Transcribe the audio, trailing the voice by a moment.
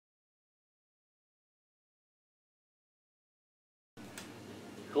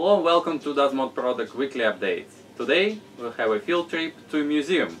Hello and welcome to DazMode product weekly updates. Today we'll have a field trip to a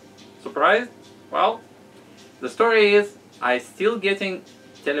museum. Surprised? Well, the story is I still getting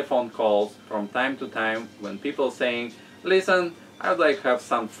telephone calls from time to time when people saying, listen, I would like to have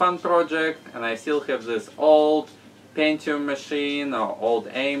some fun project and I still have this old Pentium machine or old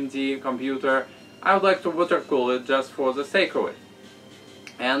AMD computer. I would like to water cool it just for the sake of it.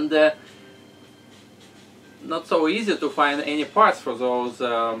 And not so easy to find any parts for those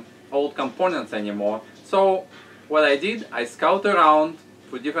old components anymore. So what I did, I scouted around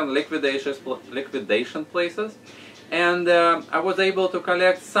for different liquidation places, and I was able to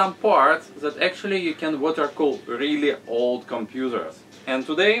collect some parts that actually you can water cool really old computers. And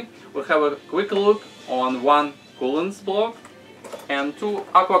today we'll have a quick look on one coolant block and two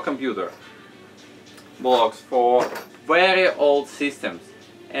aqua computer blocks for very old systems.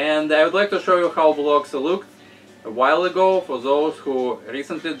 And I would like to show you how blocks looked a while ago. For those who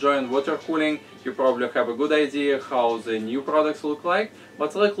recently joined water cooling, you probably have a good idea how the new products look like,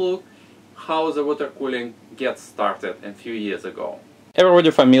 but let's look how the water cooling gets started a few years ago.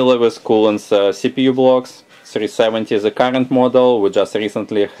 Everybody familiar with Coolant's CPU blocks? 370 is the current model. We just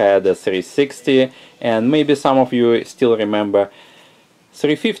recently had a 360, and maybe some of you still remember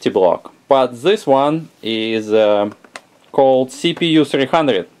 350 block, but this one is called CPU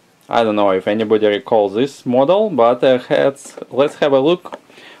 300. I don't know if anybody recalls this model, but let's have a look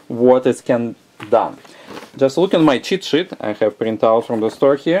what it can done. Just look at my cheat sheet. I have printout from the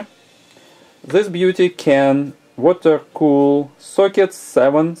store here. This beauty can water cool socket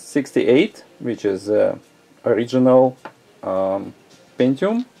 768, which is original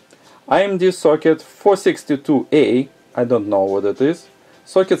Pentium, AMD socket 462A, I don't know what it is,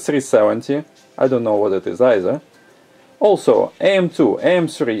 socket 370, I don't know what it is either. Also AM2,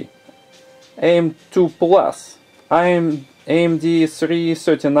 AM3, AM2 Plus, AMD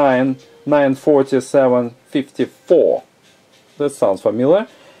 339, 947, 54. That sounds familiar.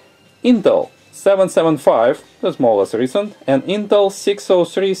 Intel 775, that's more or less recent, and Intel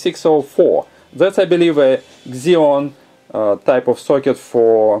 603, 604. That's, I believe, a Xeon type of socket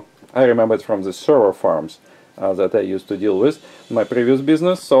for, I remember it from the server farms that I used to deal with in my previous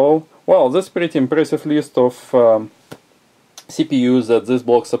business. So, well, that's pretty impressive list of CPUs that this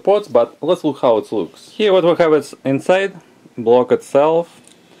block supports, but let's look how it looks. Here what we have is inside, block itself,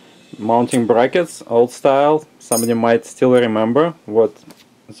 mounting brackets, old style. Somebody might still remember what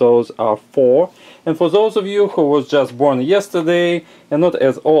those are for. And for those of you who was just born yesterday and not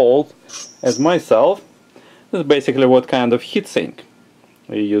as old as myself, this is basically what kind of heatsink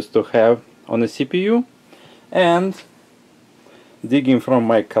we used to have on a CPU. And digging from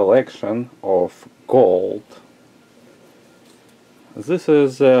my collection of gold, this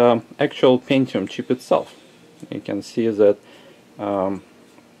is actual Pentium chip itself. You can see that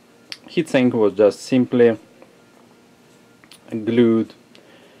heatsink was just simply glued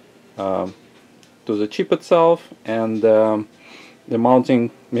to the chip itself, and the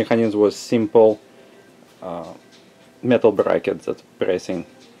mounting mechanism was simple metal brackets that pressing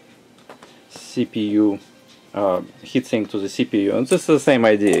CPU heatsink to the CPU. And this is the same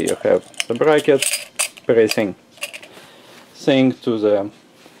idea. You have the bracket pressing sync to the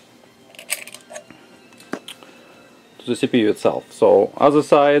CPU itself. So other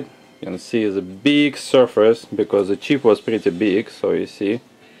side, you can see the big surface because the chip was pretty big. So you see,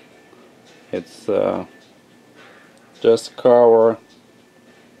 it's just cover,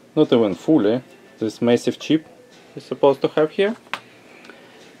 not even fully, this massive chip is supposed to have here.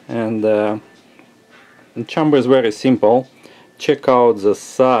 And the chamber is very simple. Check out the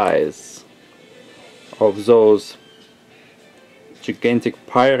size of those gigantic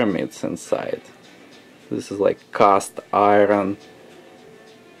pyramids inside. This is like cast iron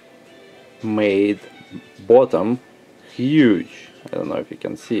made bottom, huge. I don't know if you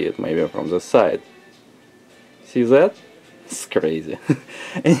can see it, maybe from the side. See that? It's crazy.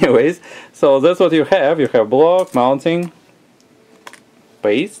 Anyways, so that's what you have. You have block, mounting,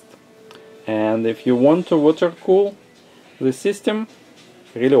 paste, and if you want to water cool the system,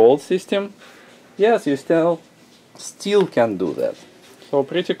 really old system, yes, you still can do that. So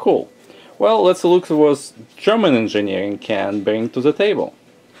pretty cool. Well, let's look at what German engineering can bring to the table.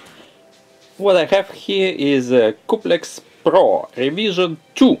 What I have here is a Cuplex Pro Revision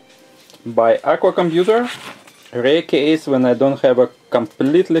 2 by Aqua Computer. Rare case when I don't have a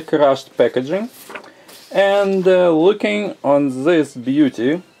completely crushed packaging. And looking on this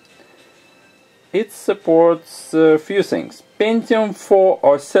beauty, it supports a few things. Pentium 4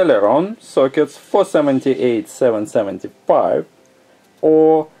 or Celeron sockets 478, 775,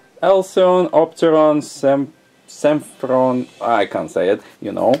 or Alcyon Opteron saffron, I can't say it,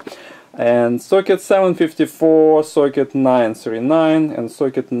 you know. And socket 754, socket 939, and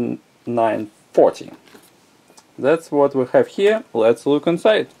socket 940. That's what we have here. Let's look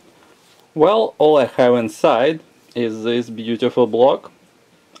inside. Well, all I have inside is this beautiful block.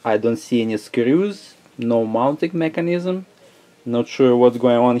 I don't see any screws, no mounting mechanism. Not sure what's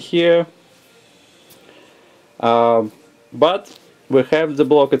going on here. But we have the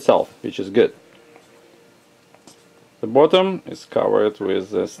block itself, which is good. The bottom is covered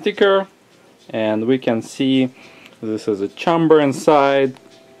with a sticker, and we can see this is a chamber inside.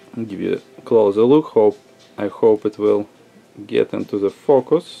 I'll give you a closer look. I hope it will get into the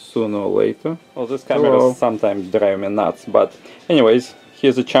focus sooner or later. Well, this camera sometimes drives me nuts, but anyways,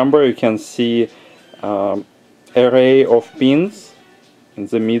 here's a chamber. You can see array of pins in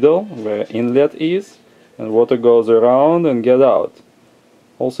the middle where inlet is, and water goes around and get out.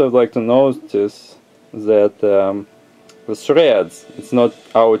 Also, I'd like to notice that the threads, it's not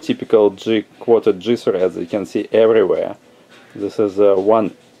our typical quarter G threads you can see everywhere. This is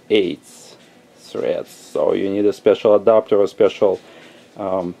 1/8 threads, so you need a special adapter or special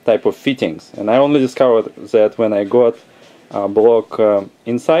type of fittings. And I only discovered that when I got a block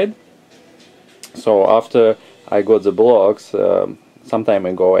inside. So after I got the blocks some time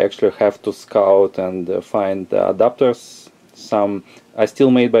ago, I actually have to scout and find adapters. Some I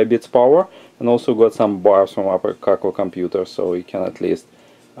still made by Bits Power, and also got some bars from Upper Cackle computer, so you can at least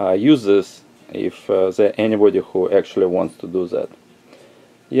use this if there's anybody who actually wants to do that.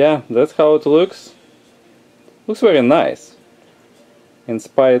 Yeah, that's how it looks. Looks very nice. In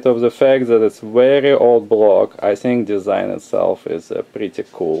spite of the fact that it's very old block, I think design itself is pretty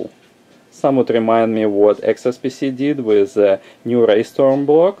cool. Somewhat remind me what XSPC did with the new Raystorm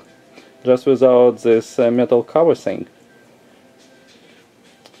block, just without this metal cover thing.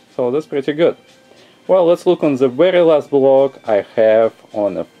 So that's pretty good. Well, let's look on the very last block I have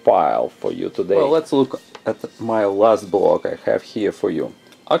on a file for you today. Well, let's look at my last block I have here for you.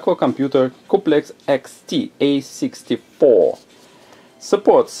 Aqua Computer Cuplex XT A64.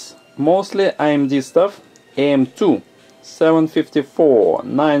 Supports mostly AMD stuff, AM2, 754,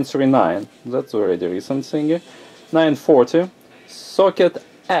 939, that's already recent thingy, 940, socket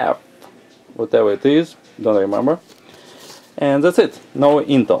F, whatever it is, don't remember. And that's it, no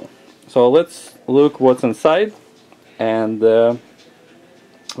Intel. So let's look what's inside, and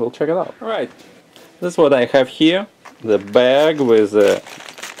we'll check it out. Alright, this is what I have here, the bag with a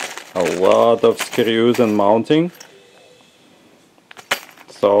lot of screws and mounting.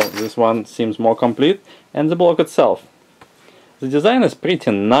 So this one seems more complete, and the block itself. The design is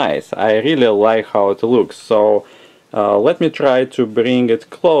pretty nice. I really like how it looks. So let me try to bring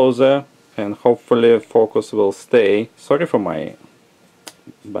it closer, and hopefully focus will stay. Sorry for my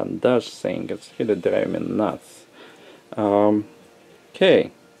bandage thing, it's really driving me nuts.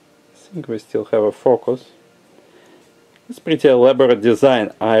 Okay, I think we still have a focus. It's pretty elaborate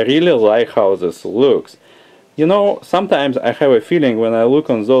design. I really like how this looks. You know, sometimes I have a feeling when I look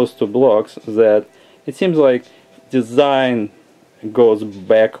on those two blocks that it seems like design goes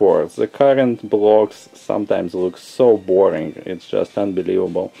backwards. The current blocks sometimes look so boring, it's just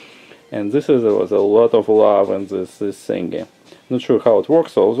unbelievable. And this was a lot of love in this thingy. Not sure how it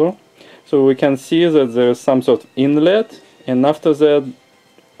works also. So we can see that there's some sort of inlet, and after that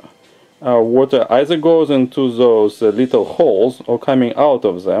water either goes into those little holes or coming out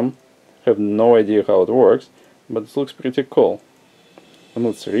of them. I have no idea how it works, but it looks pretty cool. And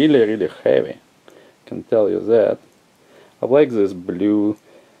it's really, really heavy, I can tell you that. I like this blue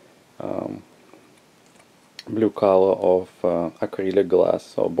color of acrylic glass.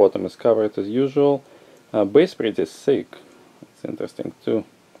 So bottom is covered as usual. Base pretty thick. It's interesting too.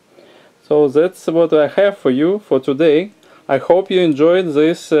 So that's what I have for you for today. I hope you enjoyed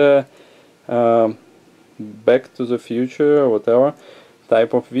this Back to the Future or whatever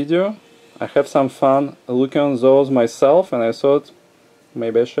type of video. I have some fun looking on those myself, and I thought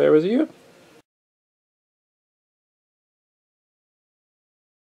maybe I share with you.